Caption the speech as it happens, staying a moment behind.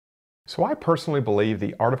So I personally believe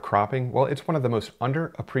the art of cropping, well, it's one of the most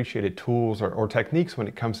underappreciated tools or techniques when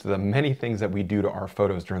it comes to the many things that we do to our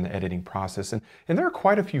photos during the editing process. And there are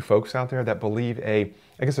quite a few folks out there that believe I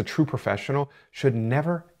guess a true professional should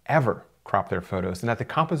never, ever crop their photos, and that the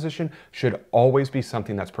composition should always be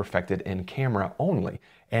something that's perfected in camera only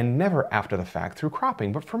and never after the fact through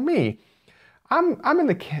cropping. But for me, I'm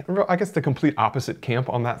in I guess the complete opposite camp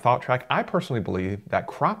on that thought track. I personally believe that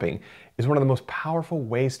cropping is one of the most powerful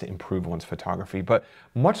ways to improve one's photography. But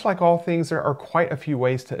much like all things, there are quite a few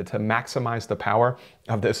ways to maximize the power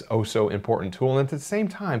of this oh so important tool. And at the same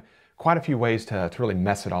time, quite a few ways to really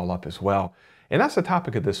mess it all up as well. And that's the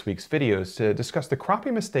topic of this week's video, is to discuss the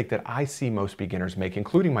cropping mistake that I see most beginners make,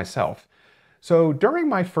 including myself. So during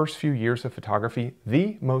my first few years of photography,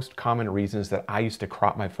 the most common reasons that I used to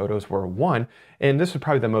crop my photos were one, and this is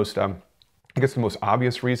probably the most, I guess the most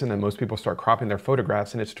obvious reason that most people start cropping their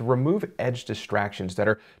photographs, and it's to remove edge distractions that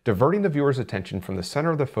are diverting the viewer's attention from the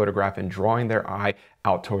center of the photograph and drawing their eye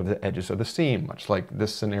out toward the edges of the scene, much like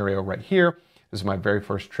this scenario right here. This is my very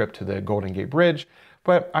first trip to the Golden Gate Bridge,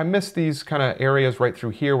 but I missed these kind of areas right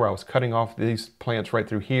through here where I was cutting off these plants right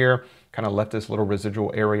through here. Kind of left this little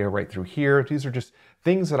residual area right through here. These are just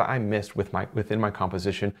things that I missed within my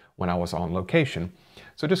composition when I was on location.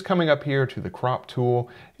 So just coming up here to the crop tool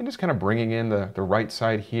and just kind of bringing in the right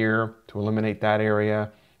side here to eliminate that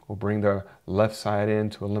area. We'll bring the left side in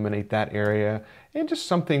to eliminate that area, and just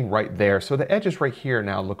something right there. So the edges right here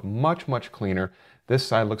now look much, much cleaner. This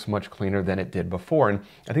side looks much cleaner than it did before. And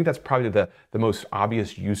I think that's probably the most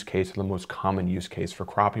obvious use case, or the most common use case for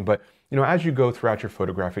cropping. But you know, as you go throughout your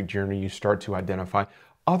photographic journey, you start to identify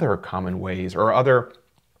other common ways, or other,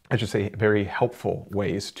 I should say, very helpful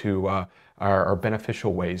ways to, or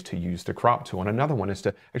beneficial ways to use the crop tool. And another one is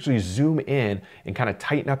to actually zoom in and kind of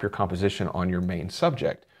tighten up your composition on your main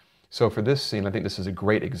subject. So for this scene, I think this is a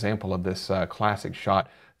great example of this classic shot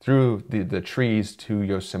through the trees to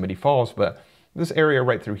Yosemite Falls. But this area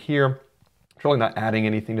right through here, it's really not adding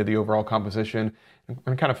anything to the overall composition.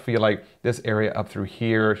 I kind of feel like this area up through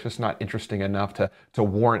here is just not interesting enough to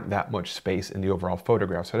warrant that much space in the overall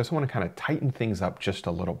photograph. So I just want to kind of tighten things up just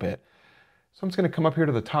a little bit. So I'm just going to come up here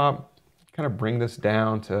to the top, kind of bring this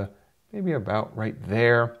down to maybe about right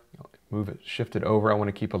there. Move it, shift it over. I want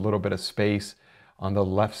to keep a little bit of space on the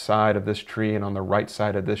left side of this tree and on the right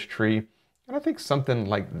side of this tree. And I think something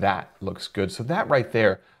like that looks good. So that right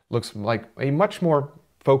there looks like a much more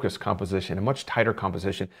focused composition, a much tighter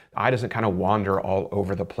composition. The eye doesn't kind of wander all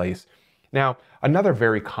over the place. Now, another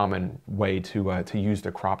very common way to use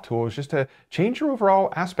the crop tool is just to change your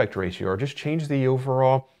overall aspect ratio, or just change the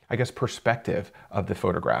overall, I guess, perspective of the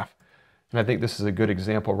photograph. And I think this is a good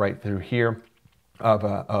example right through here of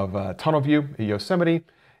a tunnel view at Yosemite.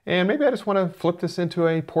 And maybe I just want to flip this into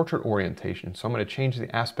a portrait orientation. So I'm going to change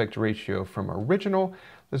the aspect ratio from original.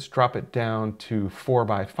 Let's drop it down to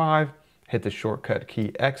 4:5. Hit the shortcut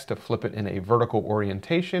key X to flip it in a vertical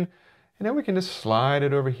orientation. And then we can just slide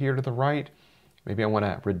it over here to the right. Maybe I want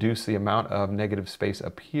to reduce the amount of negative space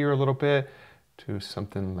up here a little bit to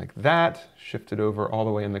something like that. Shift it over all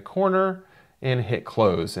the way in the corner and hit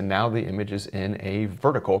close. And now the image is in a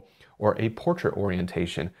vertical or a portrait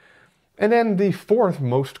orientation. And then the fourth I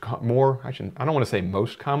don't want to say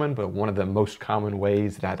most common, but one of the most common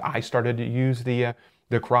ways that I started to use the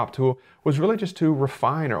crop tool was really just to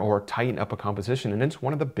refine or tighten up a composition. And it's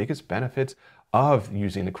one of the biggest benefits of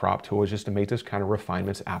using the crop tool, is just to make those kind of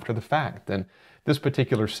refinements after the fact. And this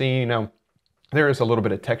particular scene, you know, there is a little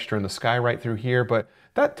bit of texture in the sky right through here, but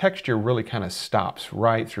that texture really kind of stops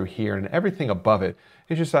right through here, and everything above it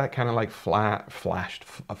is just that kind of like flat,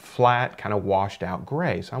 kind of washed out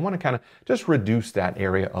gray. So I want to kind of just reduce that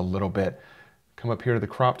area a little bit. Come up here to the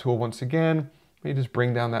crop tool once again. Maybe just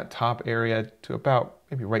bring down that top area to about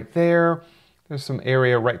maybe right there. There's some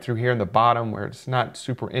area right through here in the bottom where it's not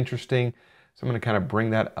super interesting. So I'm going to kind of bring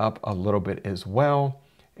that up a little bit as well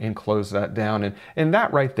and close that down. And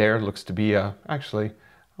that right there looks to be actually,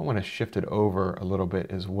 I want to shift it over a little bit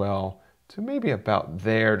as well to maybe about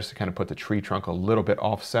there, just to kind of put the tree trunk a little bit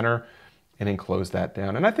off center, and then close that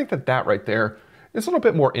down. And I think that right there is a little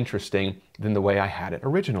bit more interesting than the way I had it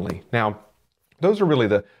originally. Now, those are really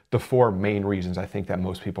the four main reasons I think that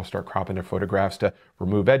most people start cropping their photographs: to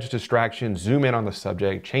remove edge distraction, zoom in on the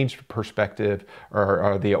subject, change the perspective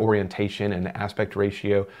or the orientation and the aspect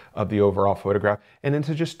ratio of the overall photograph, and then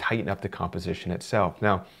to just tighten up the composition itself.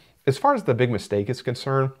 Now, as far as the big mistake is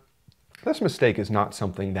concerned, this mistake is not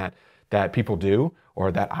something that people do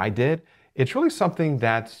or that I did. it's really something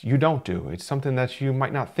that you don't do. It's something that you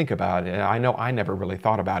might not think about. And I know I never really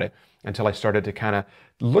thought about it until I started to kind of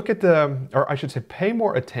look at or I should say, pay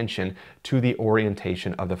more attention to the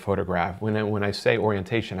orientation of the photograph. When I say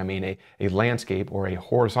orientation, I mean a landscape or a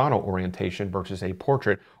horizontal orientation versus a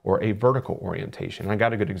portrait or a vertical orientation. And I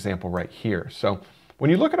got a good example right here. So when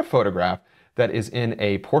you look at a photograph that is in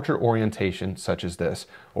a portrait orientation such as this,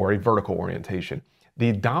 or a vertical orientation,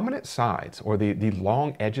 the dominant sides or the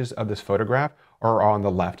long edges of this photograph are on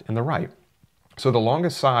the left and the right. So the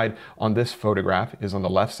longest side on this photograph is on the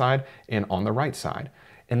left side and on the right side.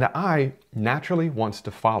 And the eye naturally wants to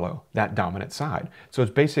follow that dominant side. So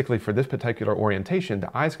it's basically, for this particular orientation, the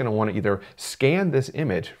eye is going to want to either scan this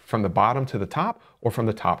image from the bottom to the top or from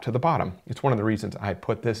the top to the bottom. It's one of the reasons I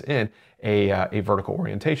put this in a vertical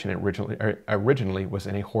orientation. It originally was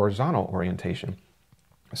in a horizontal orientation.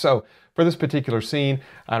 So for this particular scene,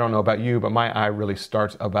 I don't know about you, but my eye really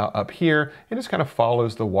starts about up here and just kind of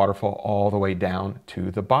follows the waterfall all the way down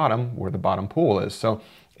to the bottom where the bottom pool is. So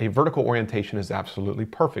a vertical orientation is absolutely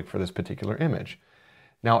perfect for this particular image.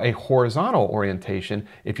 Now, a horizontal orientation,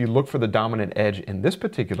 if you look for the dominant edge in this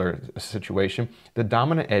particular situation, the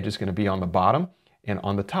dominant edge is going to be on the bottom and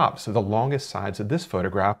on the top. So the longest sides of this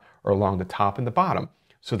photograph are along the top and the bottom.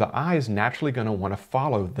 So the eye is naturally going to want to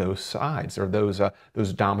follow those sides or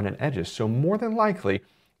those dominant edges. So more than likely,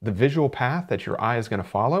 the visual path that your eye is going to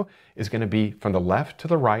follow is going to be from the left to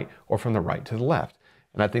the right or from the right to the left.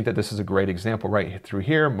 And I think that this is a great example right through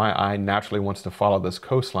here. My eye naturally wants to follow this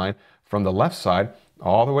coastline from the left side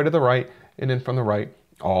all the way to the right, and then from the right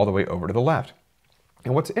all the way over to the left.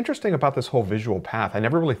 And what's interesting about this whole visual path, I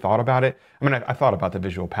never really thought about it. I mean, I thought about the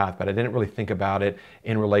visual path, but I didn't really think about it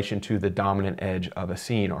in relation to the dominant edge of a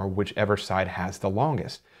scene or whichever side has the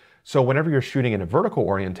longest. So whenever you're shooting in a vertical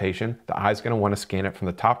orientation, the eye's going to want to scan it from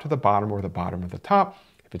the top to the bottom or the bottom to the top.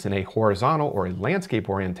 If it's in a horizontal or a landscape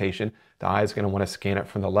orientation, the eye is going to want to scan it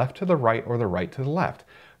from the left to the right or the right to the left.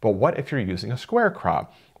 But what if you're using a square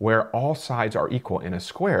crop where all sides are equal in a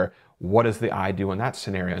square? What does the eye do in that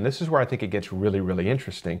scenario? And this is where I think it gets really, really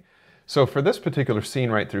interesting. So for this particular scene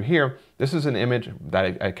right through here, this is an image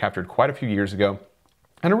that I captured quite a few years ago.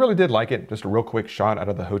 And I really did like it. Just a real quick shot out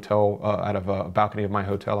of the hotel, out of a balcony of my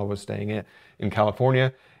hotel I was staying in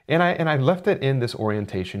California. And I left it in this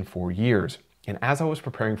orientation for years. And as I was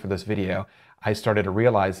preparing for this video, I started to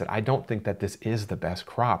realize that I don't think that this is the best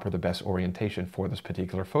crop or the best orientation for this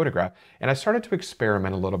particular photograph. And I started to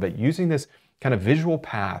experiment a little bit using this kind of visual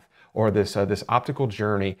path or this optical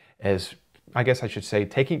journey as, I guess I should say,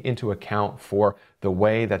 taking into account for the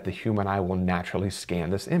way that the human eye will naturally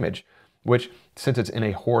scan this image, which, since it's in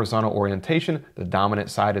a horizontal orientation, the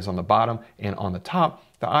dominant side is on the bottom and on the top,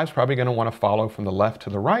 the eye's probably going to want to follow from the left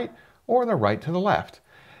to the right or the right to the left.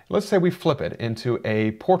 Let's say we flip it into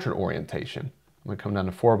a portrait orientation. I'm going to come down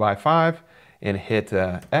to 4x5 and hit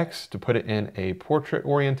X to put it in a portrait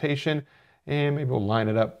orientation, and maybe we'll line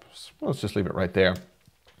it up. Let's just leave it right there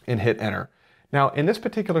and hit enter. Now in this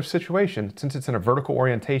particular situation, since it's in a vertical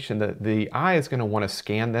orientation, the eye is going to want to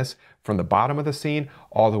scan this from the bottom of the scene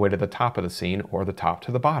all the way to the top of the scene or the top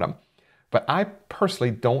to the bottom. But I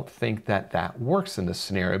personally don't think that that works in this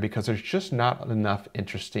scenario because there's just not enough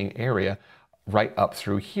interesting area right up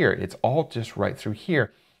through here. It's all just right through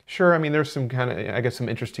here. Sure, I mean, there's some kind of, I guess, some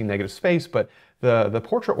interesting negative space, but the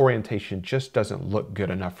portrait orientation just doesn't look good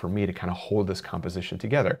enough for me to kind of hold this composition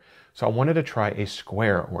together. So I wanted to try a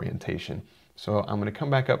square orientation. So I'm going to come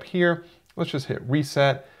back up here. Let's just hit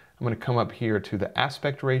reset. I'm going to come up here to the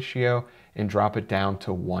aspect ratio and drop it down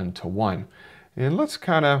to 1:1. And let's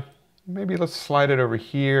kind of, maybe let's slide it over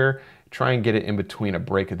here, try and get it in between a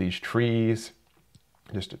break of these trees,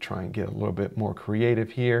 just to try and get a little bit more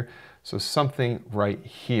creative here. So something right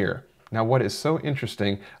here. Now what is so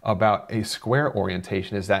interesting about a square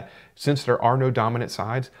orientation is that since there are no dominant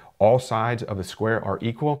sides, all sides of the square are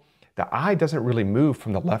equal, the eye doesn't really move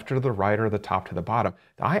from the left to the right or the top to the bottom.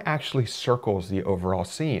 The eye actually circles the overall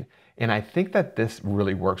scene. And I think that this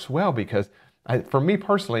really works well because for me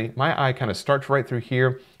personally, my eye kind of starts right through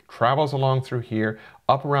here, travels along through here,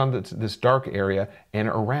 up around this dark area and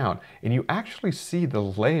around. And you actually see the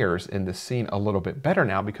layers in the scene a little bit better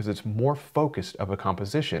now because it's more focused of a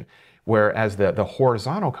composition. Whereas the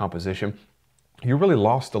horizontal composition, you really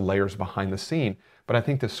lost the layers behind the scene. But I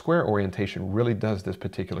think the square orientation really does this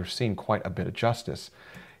particular scene quite a bit of justice.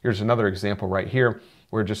 Here's another example right here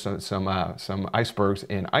where just some icebergs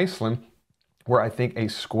in Iceland, where I think a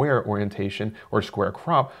square orientation or square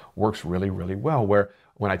crop works really, really well. Where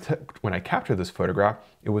when I captured this photograph,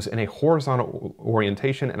 it was in a horizontal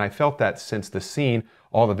orientation, and I felt that since the scene,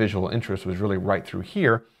 all the visual interest was really right through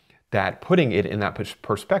here, that putting it in that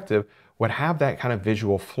perspective would have that kind of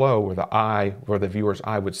visual flow where the viewer's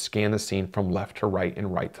eye would scan the scene from left to right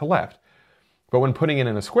and right to left. But when putting it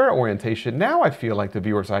in a square orientation, now I feel like the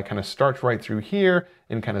viewer's eye kind of starts right through here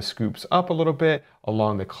and kind of scoops up a little bit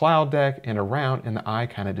along the cloud deck and around, and the eye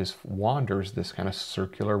kind of just wanders this kind of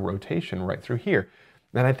circular rotation right through here.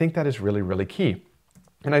 And I think that is really, really key.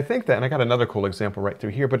 And I think that, and I got another cool example right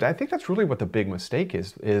through here, but I think that's really what the big mistake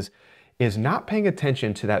is not paying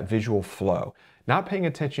attention to that visual flow, not paying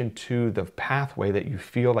attention to the pathway that you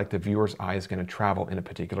feel like the viewer's eye is going to travel in a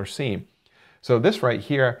particular scene. So this right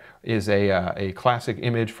here is a classic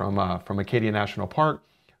image from Acadia National Park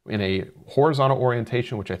in a horizontal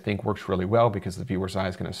orientation, which I think works really well because the viewer's eye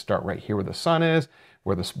is going to start right here where the sun is,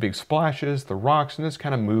 where the big splash is, the rocks, and it's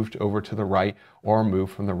kind of moved over to the right or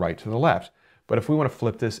moved from the right to the left. But if we want to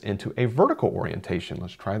flip this into a vertical orientation,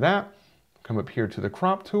 let's try that. Come up here to the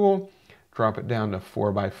crop tool, drop it down to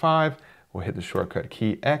 4x5. We'll hit the shortcut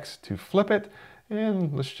key X to flip it,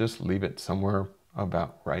 and let's just leave it somewhere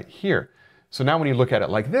about right here. So now when you look at it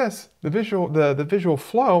like this, the visual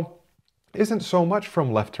flow isn't so much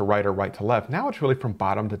from left to right or right to left. Now it's really from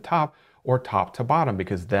bottom to top or top to bottom,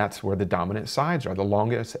 because that's where the dominant sides are. The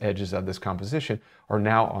longest edges of this composition are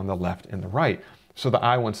now on the left and the right. So the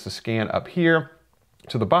eye wants to scan up here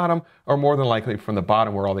to the bottom, or more than likely from the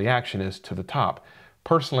bottom where all the action is to the top.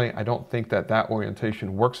 Personally, I don't think that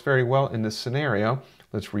orientation works very well in this scenario.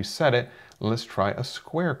 Let's reset it. Let's try a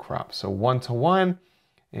square crop. So 1-to-1.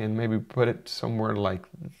 And maybe put it somewhere like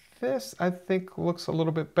this, I think looks a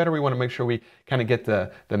little bit better. We want to make sure we kind of get the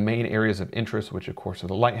main areas of interest, which of course are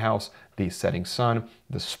the lighthouse, the setting sun,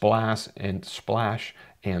 the splash,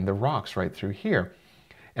 and the rocks right through here.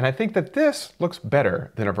 And I think that this looks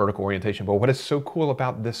better than a vertical orientation. But what is so cool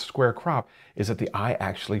about this square crop is that the eye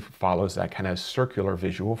actually follows that kind of circular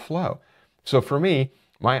visual flow. So for me,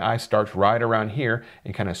 my eye starts right around here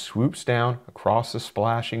and kind of swoops down across the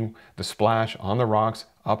splash on the rocks,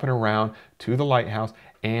 up and around to the lighthouse,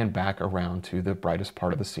 and back around to the brightest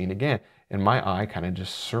part of the scene again. And my eye kind of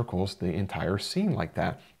just circles the entire scene like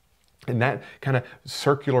that. And that kind of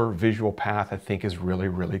circular visual path, I think, is really,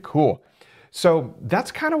 really cool. So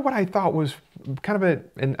that's kind of what I thought was kind of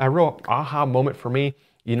a real aha moment for me.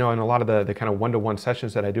 You know, in a lot of the kind of one-to-one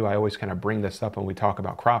sessions that I do, I always kind of bring this up when we talk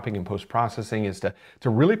about cropping and post-processing, is to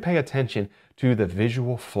really pay attention to the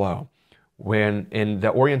visual flow. When in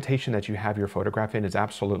the orientation that you have your photograph in is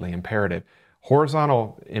absolutely imperative.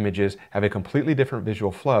 Horizontal images have a completely different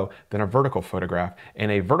visual flow than a vertical photograph,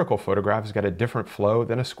 and a vertical photograph has got a different flow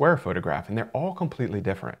than a square photograph, and they're all completely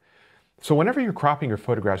different. So whenever you're cropping your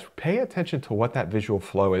photographs, pay attention to what that visual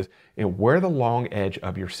flow is and where the long edge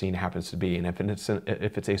of your scene happens to be. And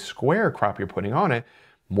if it's a square crop you're putting on it,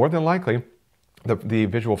 more than likely the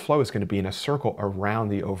visual flow is going to be in a circle around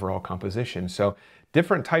the overall composition. So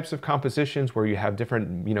different types of compositions where you have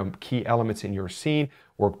different, key elements in your scene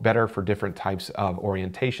work better for different types of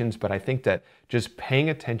orientations. But I think that just paying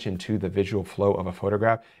attention to the visual flow of a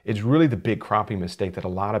photograph is really the big cropping mistake that a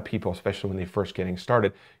lot of people, especially when they first getting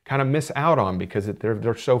started, kind of miss out on, because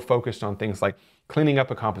they're so focused on things like cleaning up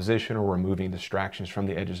a composition or removing distractions from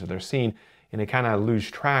the edges of their scene, and they kind of lose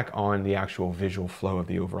track on the actual visual flow of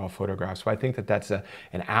the overall photograph. So I think that that's an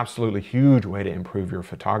absolutely huge way to improve your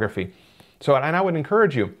photography. So, and I would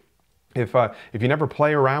encourage you, if you never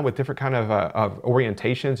play around with different kind of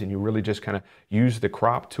orientations and you really just kind of use the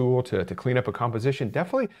crop tool to clean up a composition,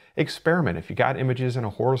 definitely experiment. If you got images in a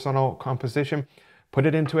horizontal composition, put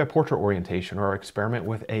it into a portrait orientation or experiment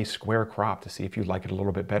with a square crop to see if you like it a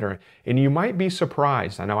little bit better. And you might be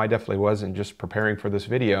surprised, I know I definitely was in just preparing for this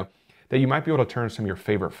video, that you might be able to turn some of your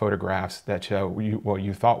favorite photographs that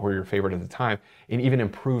you thought were your favorite at the time and even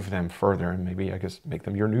improve them further, and maybe, I guess, make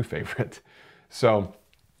them your new favorite. So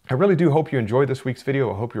I really do hope you enjoyed this week's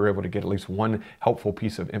video. I hope you were able to get at least one helpful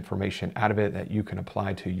piece of information out of it that you can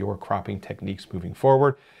apply to your cropping techniques moving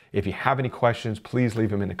forward. If you have any questions, please leave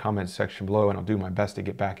them in the comments section below, and I'll do my best to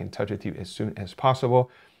get back in touch with you as soon as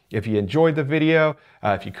possible. If you enjoyed the video,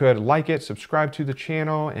 if you could like it, subscribe to the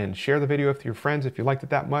channel, and share the video with your friends if you liked it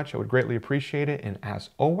that much. I would greatly appreciate it. And as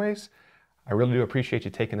always, I really do appreciate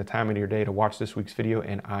you taking the time out of your day to watch this week's video,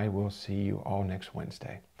 and I will see you all next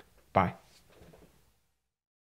Wednesday. Bye.